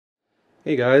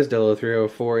Hey guys,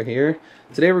 Dello304 here.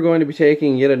 Today we're going to be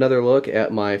taking yet another look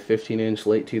at my 15-inch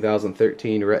late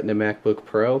 2013 Retina MacBook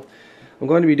Pro. I'm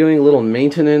going to be doing a little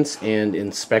maintenance and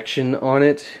inspection on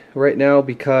it right now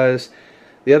because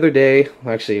the other day,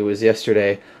 actually it was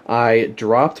yesterday, I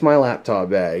dropped my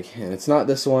laptop bag. And it's not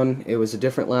this one, it was a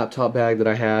different laptop bag that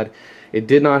I had. It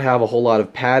did not have a whole lot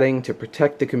of padding to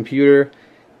protect the computer,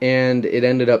 and it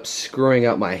ended up screwing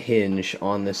up my hinge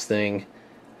on this thing.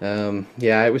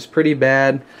 Yeah, it was pretty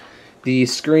bad. The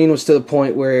screen was to the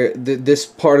point where this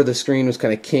part of the screen was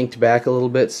kind of kinked back a little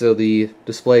bit, so the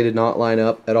display did not line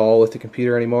up at all with the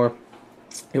computer anymore.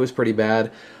 It was pretty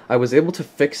bad. I was able to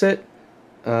fix it.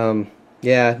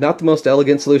 Yeah, not the most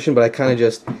elegant solution, but I kind of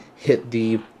just hit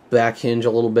the back hinge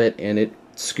a little bit and it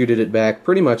scooted it back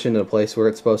pretty much into the place where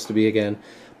it's supposed to be again.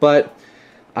 But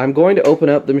I'm going to open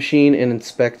up the machine and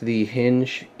inspect the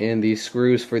hinge and the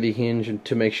screws for the hinge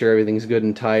to make sure everything's good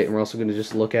and tight, and we're also going to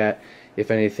just look at if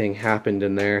anything happened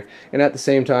in there. And at the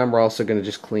same time, we're also going to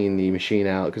just clean the machine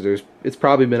out because it's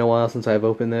probably been a while since I've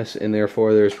opened this, and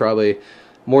therefore there's probably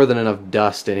more than enough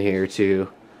dust in here to,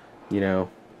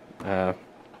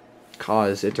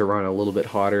 cause it to run a little bit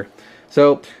hotter.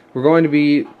 So we're going to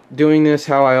be doing this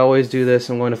how I always do this.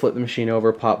 I'm going to flip the machine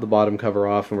over, pop the bottom cover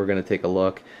off, and we're going to take a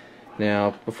look.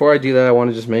 Now, before I do that, I want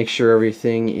to just make sure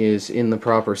everything is in the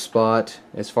proper spot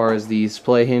as far as the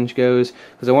display hinge goes,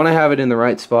 because I want to have it in the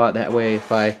right spot. That way,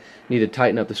 if I need to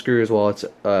tighten up the screws while it's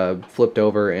flipped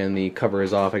over and the cover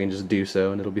is off, I can just do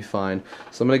so and it'll be fine.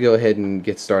 So I'm going to go ahead and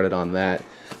get started on that.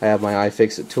 I have my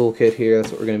iFixit toolkit here.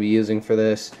 That's what we're going to be using for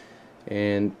this.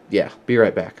 And yeah, be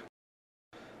right back.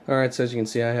 Alright, so as you can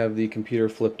see, I have the computer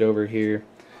flipped over here.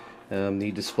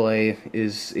 The display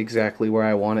is exactly where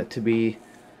I want it to be.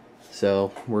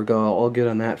 So we're all good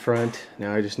on that front.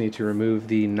 Now I just need to remove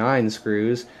the 9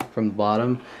 screws from the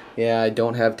bottom. Yeah, I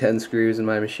don't have 10 screws in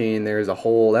my machine. There's a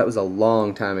hole. That was a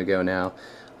long time ago now.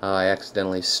 I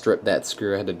accidentally stripped that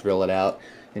screw. I had to drill it out.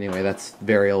 Anyway, that's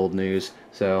very old news.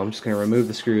 So I'm just going to remove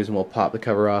the screws and we'll pop the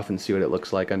cover off and see what it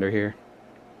looks like under here.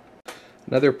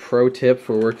 Another pro tip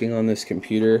for working on this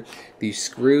computer: these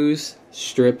screws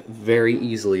strip very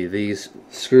easily. These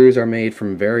screws are made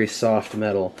from very soft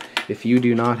metal. If you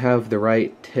do not have the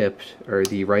right tip or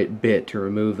the right bit to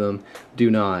remove them,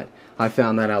 do not. I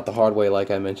found that out the hard way,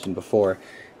 like I mentioned before.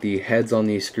 The heads on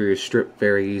these screws strip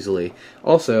very easily.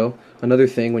 Also, another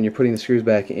thing, when you're putting the screws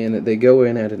back in, they go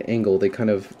in at an angle. They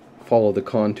kind of follow the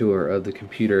contour of the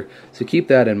computer. So keep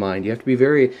that in mind. You have to be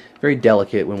very, very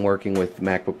delicate when working with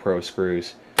MacBook Pro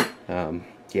screws.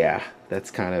 Yeah,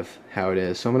 that's kind of how it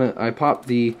is. So I popped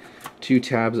the 2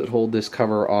 tabs that hold this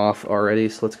cover off already,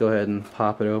 so let's go ahead and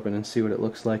pop it open and see what it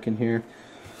looks like in here.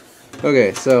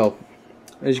 Okay, so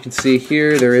as you can see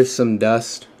here, there is some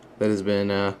dust that has been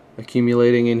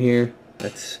accumulating in here.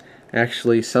 That's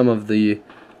actually some of the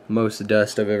most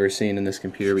dust I've ever seen in this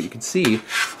computer, but you can see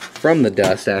from the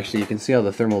dust, actually, you can see how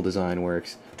the thermal design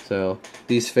works. So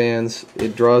these fans,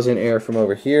 it draws in air from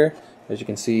over here. As you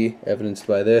can see, evidenced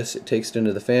by this, it takes it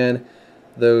into the fan.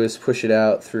 Those push it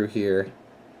out through here,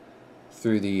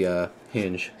 through the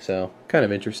hinge. So kind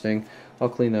of interesting. I'll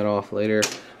clean that off later.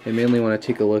 I mainly want to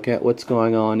take a look at what's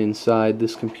going on inside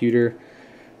this computer.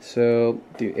 So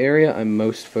the area I'm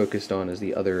most focused on is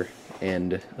the other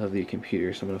end of the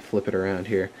computer. So I'm going to flip it around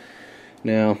here.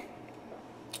 Now,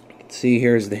 you can see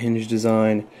here's the hinge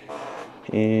design,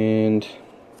 and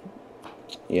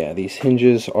yeah, these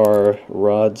hinges are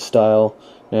rod style.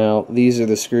 Now, these are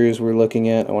the screws we're looking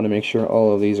at. I want to make sure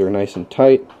all of these are nice and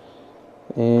tight.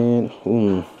 And,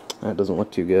 that doesn't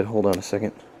look too good. Hold on a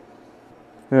second.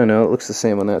 Oh no, it looks the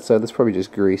same on that side. That's probably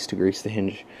just grease to grease the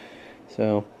hinge.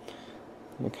 So,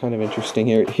 kind of interesting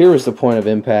here. Here was the point of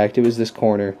impact. It was this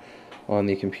corner on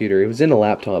the computer. It was in a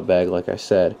laptop bag, like I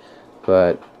said.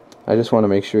 But I just want to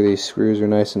make sure these screws are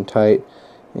nice and tight.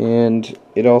 And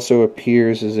it also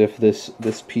appears as if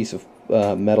this piece of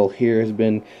metal here has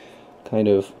been kind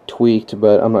of tweaked,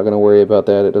 but I'm not going to worry about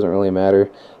that. It doesn't really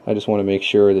matter. I just want to make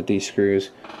sure that these screws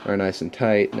are nice and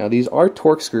tight. Now, these are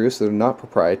Torx screws, so they're not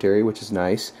proprietary, which is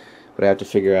nice, but I have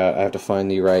to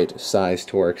find the right size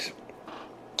Torx.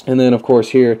 And then, of course,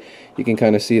 here you can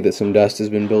kind of see that some dust has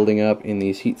been building up in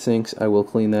these heat sinks. I will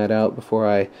clean that out before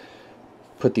I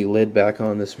put the lid back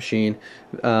on this machine.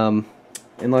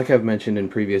 And like I've mentioned in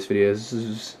previous videos, this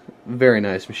is a very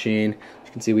nice machine.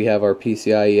 You can see we have our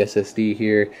PCIe SSD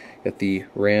here, got the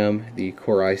RAM, the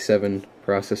Core i7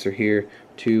 processor here,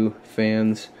 2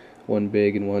 fans, one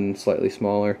big and one slightly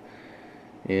smaller,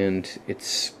 and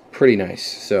it's pretty nice.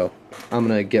 So I'm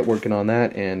going to get working on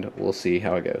that and we'll see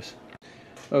how it goes.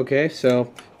 Okay,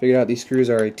 so figured out these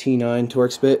screws are a T9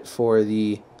 Torx bit for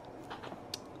the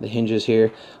the hinges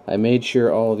here. I made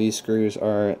sure all of these screws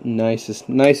are nice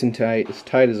and tight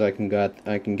as I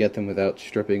can get them without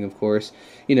stripping, of course,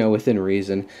 you know, within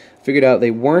reason. Figured out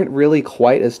they weren't really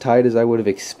quite as tight as I would have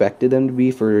expected them to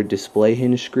be for display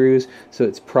hinge screws, so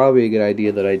it's probably a good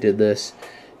idea that I did this.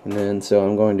 And then so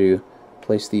I'm going to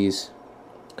place these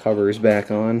covers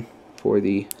back on for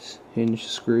the hinge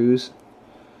screws.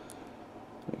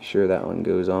 Make sure that one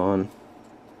goes on.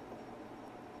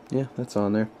 Yeah, that's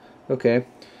on there. Okay,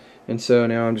 and so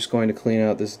now I'm just going to clean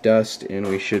out this dust, and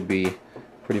we should be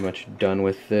pretty much done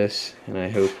with this. And I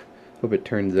hope it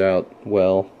turns out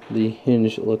well. The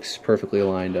hinge looks perfectly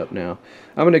lined up now.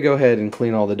 I'm going to go ahead and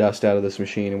clean all the dust out of this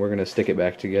machine, and we're going to stick it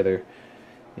back together,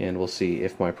 and we'll see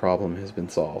if my problem has been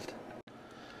solved.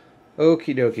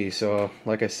 Okie dokie, so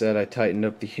like I said, I tightened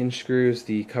up the hinge screws,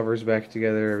 the cover's back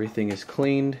together, everything is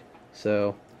cleaned,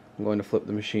 so I'm going to flip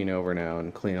the machine over now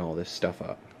and clean all this stuff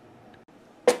up.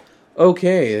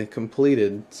 Okay,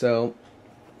 completed. So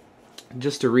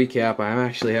just to recap, I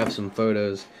actually have some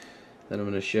photos that I'm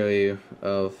going to show you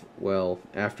of, well,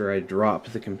 after I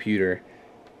dropped the computer.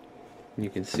 You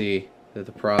can see that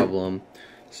the problem,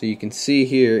 so you can see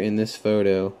here in this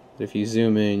photo, if you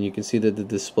zoom in, you can see that the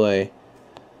display,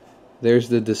 there's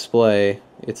the display,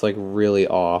 it's like really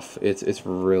off, it's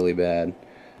really bad.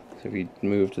 So if you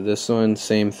move to this one,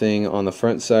 same thing on the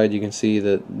front side, you can see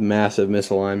the massive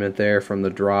misalignment there from the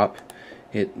drop.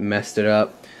 It messed it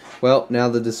up. Well, now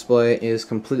the display is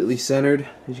completely centered,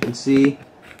 as you can see.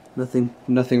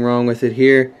 Nothing wrong with it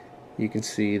here. You can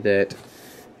see that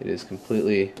it is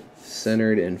completely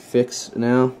centered and fixed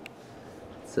now.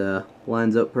 It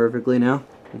lines up perfectly now,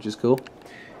 which is cool.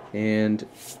 And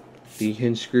the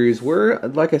hinge screws were,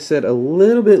 like I said, a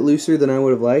little bit looser than I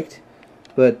would have liked,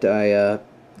 but I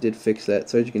did fix that.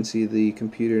 So as you can see, the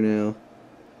computer now,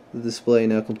 the display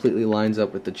now completely lines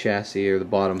up with the chassis, or the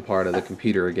bottom part of the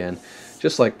computer again,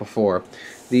 just like before.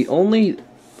 The only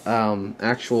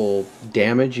actual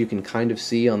damage you can kind of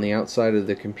see on the outside of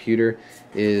the computer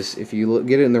is, if you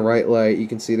get it in the right light, you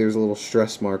can see there's a little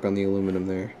stress mark on the aluminum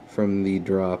there from the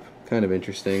drop. Kind of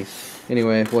interesting.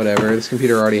 Anyway, whatever. This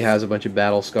computer already has a bunch of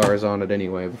battle scars on it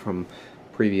anyway from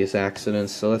previous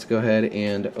accidents, so let's go ahead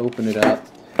and open it up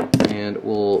and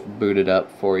we'll boot it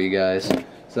up for you guys.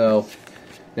 So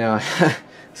now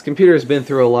this computer has been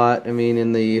through a lot. I mean,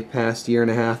 in the past year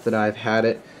and a half that I've had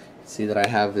it, see that I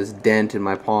have this dent in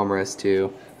my palm rest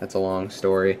too. That's a long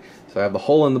story. So I have the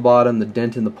hole in the bottom, the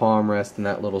dent in the palm rest, and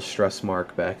that little stress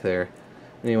mark back there.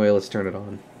 Anyway, let's turn it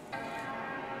on.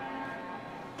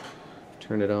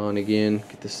 Turn it on again,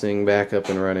 get this thing back up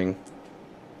and running.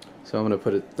 So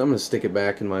I'm gonna stick it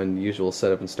back in my usual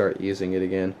setup and start using it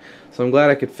again. So I'm glad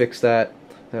I could fix that.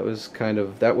 That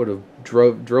would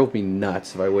have drove me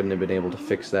nuts if I wouldn't have been able to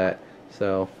fix that.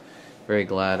 So very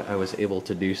glad I was able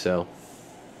to do so.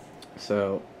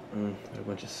 So got a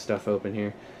bunch of stuff open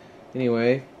here.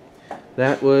 Anyway,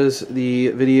 that was the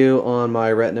video on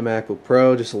my Retina MacBook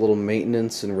Pro. Just a little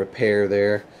maintenance and repair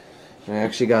there. I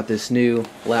actually got this new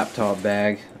laptop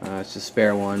bag. It's a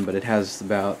spare one, but it has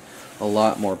about a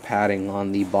lot more padding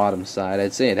on the bottom side.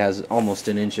 I'd say it has almost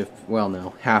an inch of, well,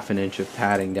 no, half an inch of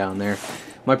padding down there.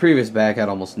 My previous bag had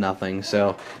almost nothing,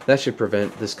 so that should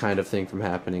prevent this kind of thing from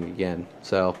happening again.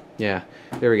 So yeah,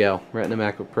 there we go. Retina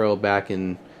MacBook Pro back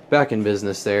in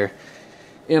business there.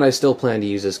 And I still plan to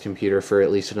use this computer for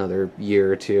at least another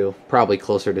year or two, probably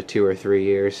closer to 2 or 3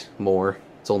 years more.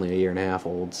 It's only a year and a half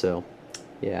old, so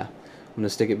yeah. I'm going to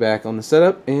stick it back on the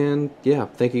setup, and yeah,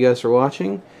 thank you guys for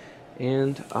watching,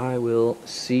 and I will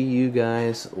see you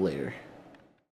guys later.